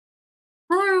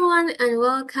everyone, and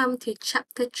welcome to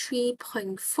Chapter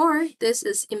 3.4. This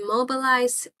is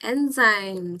Immobilized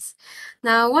Enzymes.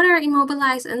 Now, what are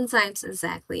immobilized enzymes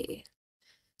exactly?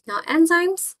 Now,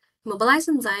 immobilized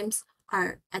enzymes,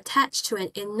 are attached to an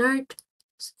inert,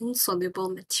 insoluble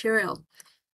material.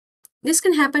 This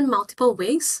can happen multiple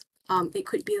ways. It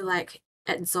could be like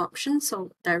adsorption,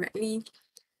 so directly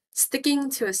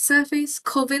sticking to a surface,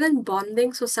 covalent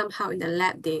bonding, so somehow in the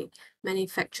lab they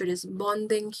manufacture this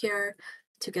bonding here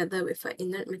together with an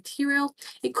inert material.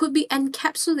 It could be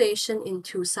encapsulation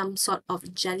into some sort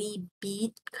of jelly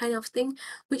bead kind of thing,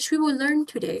 which we will learn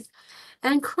today.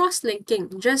 And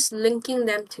cross-linking, just linking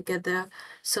them together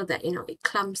so that it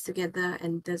clumps together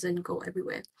and doesn't go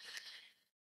everywhere.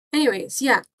 Anyways,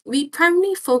 yeah, we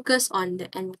primarily focus on the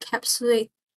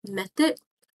encapsulate method,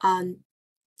 and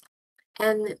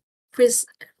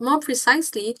more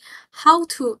precisely, how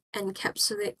to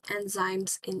encapsulate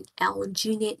enzymes in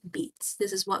alginate beads.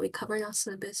 This is what we cover in our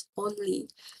syllabus only.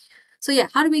 So yeah,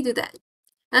 how do we do that?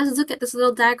 Let's look at this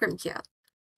little diagram here.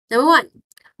 Number one,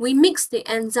 we mix the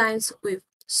enzymes with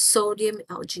sodium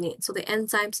alginate. So the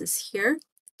enzymes is here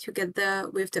together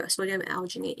with the sodium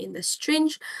alginate in the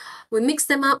syringe. We mix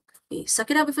them up, we suck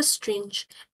it up with a syringe,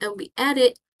 and we add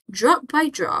it drop by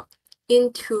drop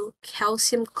into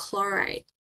calcium chloride.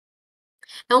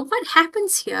 Now what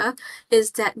happens here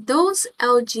is that those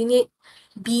alginate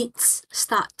beads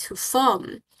start to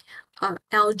form.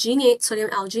 Alginate, sodium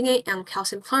alginate and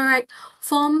calcium chloride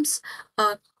forms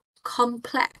a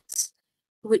complex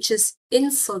which is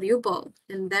insoluble,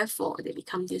 and therefore they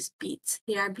become these beads.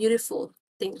 They are beautiful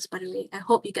things, by the way. I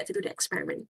hope you get to do the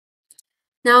experiment.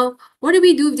 Now, what do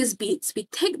we do with these beads? We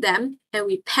take them and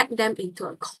we pack them into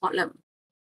a column.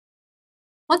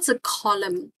 What's a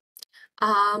column?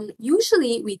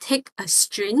 Usually we take a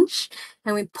syringe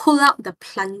and we pull out the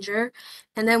plunger,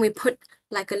 and then we put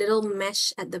like a little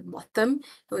mesh at the bottom,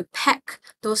 and we pack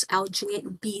those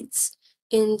alginate beads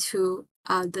into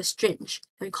the syringe,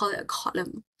 and we call it a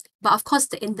column. But of course,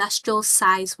 the industrial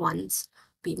size ones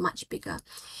be much bigger.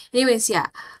 Anyways, yeah,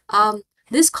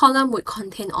 this column would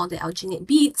contain all the alginate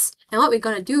beads, and what we're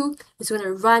going to do is we're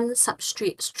going to run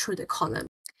substrates through the column.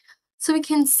 So we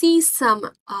can see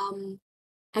some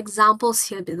examples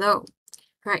here below.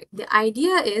 Right, the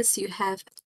idea is you have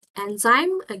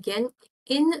enzyme again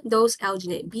in those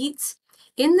alginate beads.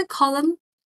 In the column,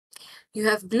 you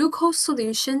have glucose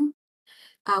solution,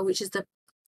 which is the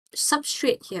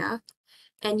substrate here,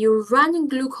 and you run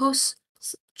glucose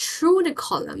through the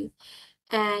column,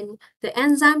 and the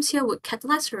enzymes here would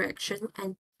catalyze the reaction,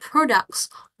 and products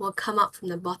will come out from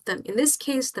the bottom. In this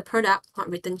case, the product, not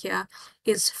written here,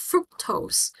 is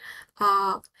fructose.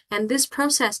 And this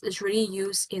process is really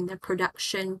used in the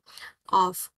production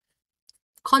of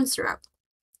corn syrup.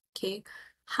 Okay,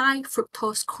 high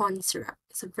fructose corn syrup.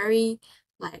 It's a very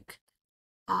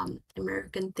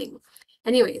American thing.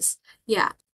 Anyways,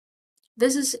 yeah,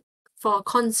 this is for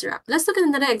corn syrup. Let's look at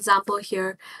another example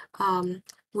here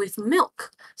with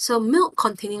milk. So milk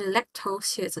containing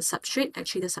lactose, here is a substrate.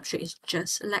 Actually, the substrate is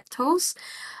just lactose.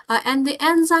 And the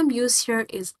enzyme used here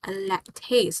is a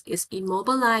lactase. It's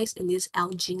immobilized in these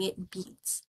alginate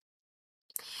beads.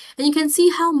 And you can see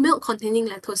how milk containing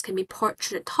lactose can be poured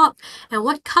through the top, and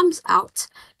what comes out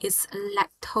is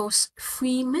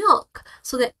lactose-free milk,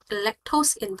 so that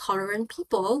lactose intolerant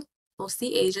people,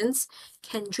 mostly Asians,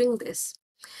 can drink this.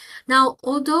 Now,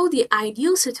 although the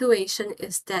ideal situation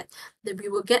is that we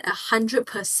will get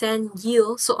 100%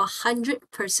 yield, so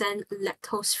 100%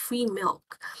 lactose-free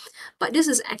milk, but this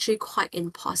is actually quite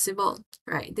impossible,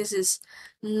 right? This is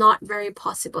not very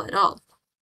possible at all.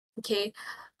 Okay,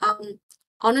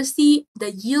 honestly,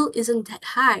 the yield isn't that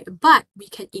high, but we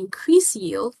can increase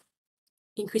yield,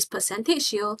 increase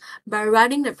percentage yield, by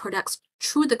running the products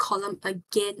through the column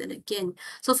again and again.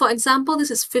 So for example,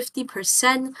 this is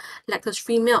 50%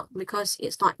 lactose-free milk because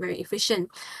it's not very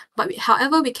efficient. But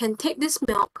however, we can take this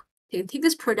milk, we can take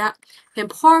this product and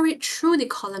pour it through the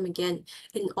column again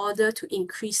in order to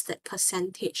increase that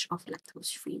percentage of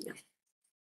lactose-free milk.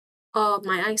 Or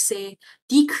might I say,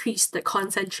 decrease the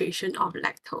concentration of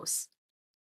lactose.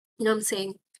 You know what I'm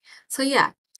saying? So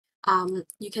yeah,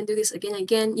 you can do this again and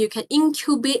again. You can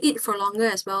incubate it for longer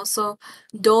as well. So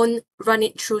don't run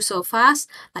it through so fast.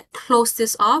 Like close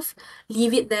this off,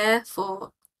 leave it there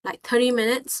for like 30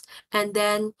 minutes, and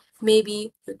then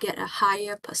maybe you get a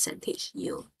higher percentage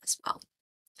yield as well.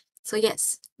 So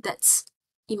yes, that's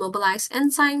immobilized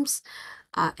enzymes,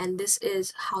 and this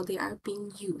is how they are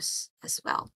being used as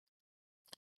well.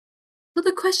 So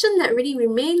the question that really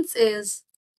remains is,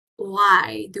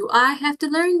 why do I have to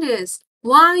learn this?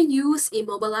 Why use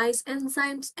immobilized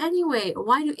enzymes anyway?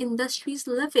 Why do industries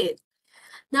love it?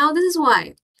 Now, this is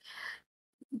why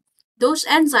those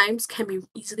enzymes can be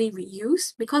easily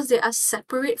reused because they are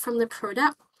separate from the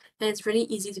product, and it's really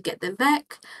easy to get them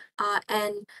back,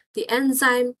 and the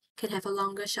enzyme can have a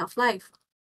longer shelf life.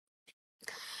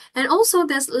 And also,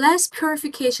 there's less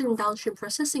purification and downstream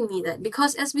processing needed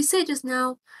because, as we said just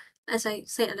now, as I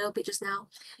said a little bit just now,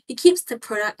 it keeps the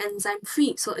product enzyme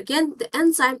free. So again, the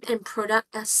enzyme and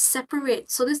product are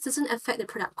separate. So this doesn't affect the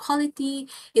product quality,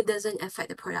 it doesn't affect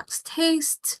the product's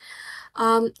taste.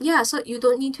 Yeah, so you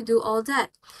don't need to do all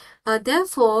that.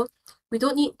 Therefore, we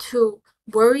don't need to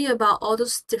worry about all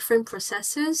those different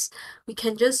processes. We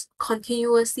can just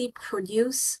continuously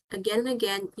produce again and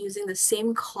again using the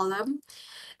same column.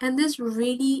 And this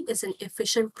really is an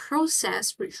efficient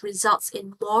process which results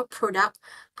in more product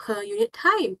per unit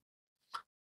time.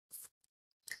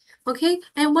 Okay,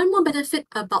 and one more benefit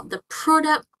about the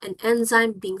product and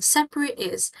enzyme being separate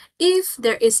is if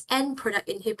there is end product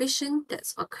inhibition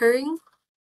that's occurring,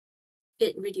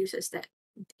 it reduces that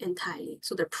entirely.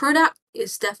 So the product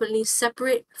is definitely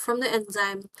separate from the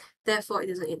enzyme, therefore it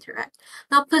doesn't interact.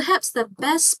 Now, perhaps the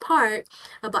best part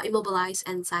about immobilized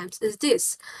enzymes is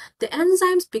this. The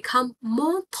enzymes become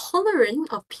more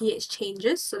tolerant of pH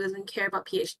changes, so it doesn't care about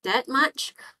pH that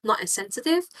much, not as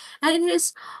sensitive, and it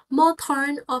is more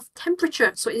tolerant of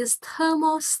temperature, so it is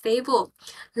thermostable,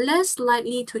 less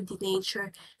likely to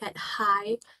denature at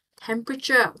high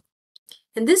temperature.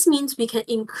 And this means we can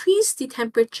increase the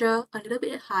temperature a little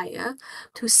bit higher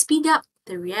to speed up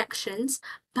the reactions,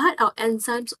 but our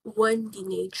enzymes won't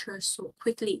denature so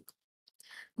quickly.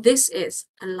 This is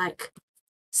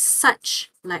such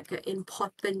an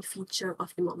important feature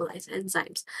of immobilized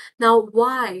enzymes. Now,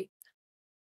 why?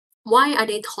 Why are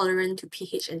they tolerant to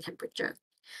pH and temperature?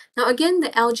 Now, again, the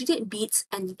alginate beads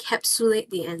encapsulate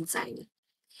the enzyme.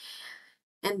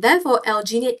 And therefore,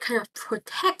 alginate kind of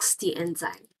protects the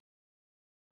enzyme.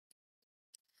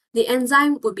 The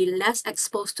enzyme would be less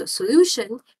exposed to a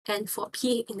solution, and for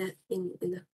pH in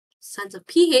the sense of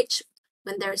pH,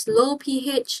 when there is low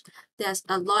pH, there's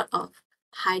a lot of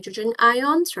hydrogen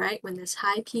ions, right? When there's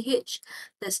high pH,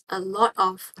 there's a lot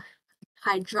of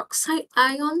hydroxide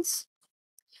ions,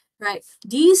 right?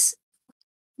 These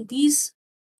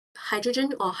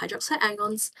hydrogen or hydroxide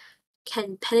ions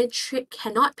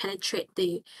cannot penetrate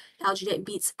the alginate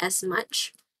beads as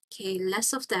much. Okay,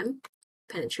 less of them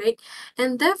penetrate,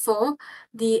 and therefore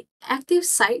the active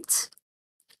site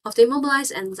of the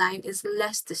immobilized enzyme is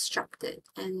less disrupted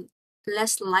and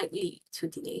less likely to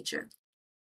denature.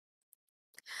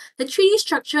 The 3D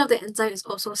structure of the enzyme is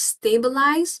also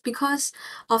stabilized because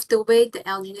of the way the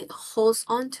alginate holds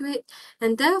onto it,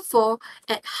 and therefore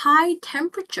at high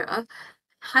temperature,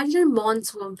 hydrogen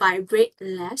bonds will vibrate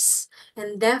less,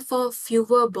 and therefore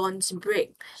fewer bonds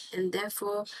break, and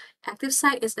therefore active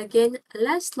site is again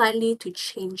less likely to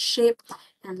change shape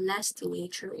and less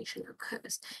denaturation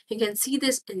occurs. You can see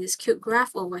this in this cute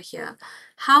graph over here.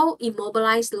 How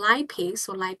immobilized lipase,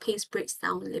 so lipase breaks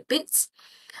down lipids,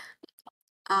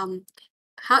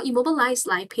 how immobilized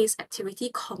lipase activity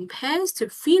compares to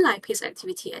free lipase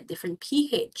activity at different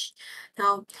pH.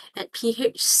 Now, at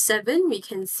pH 7, we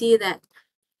can see that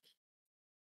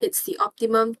it's the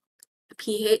optimum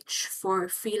pH for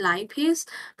free lipase,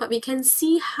 but we can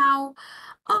see how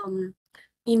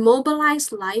immobilized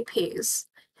lipase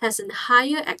has a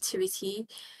higher activity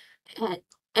at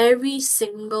every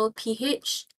single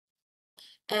pH,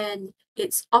 and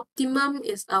its optimum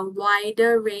is a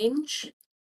wider range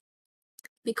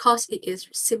because it is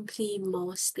simply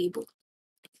more stable.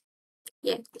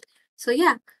 Yeah, so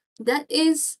yeah, that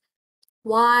is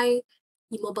why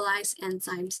immobilized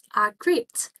enzymes are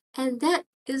great. And that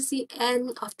is the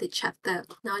end of the chapter.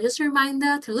 Now, just a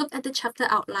reminder to look at the chapter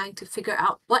outline to figure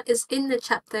out what is in the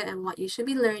chapter and what you should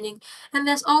be learning. And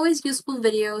there's always useful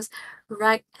videos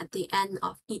right at the end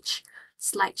of each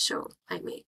slideshow I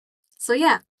made. So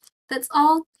yeah, that's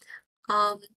all.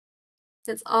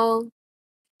 That's all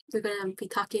we're gonna be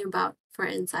talking about for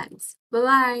enzymes. Bye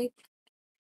bye.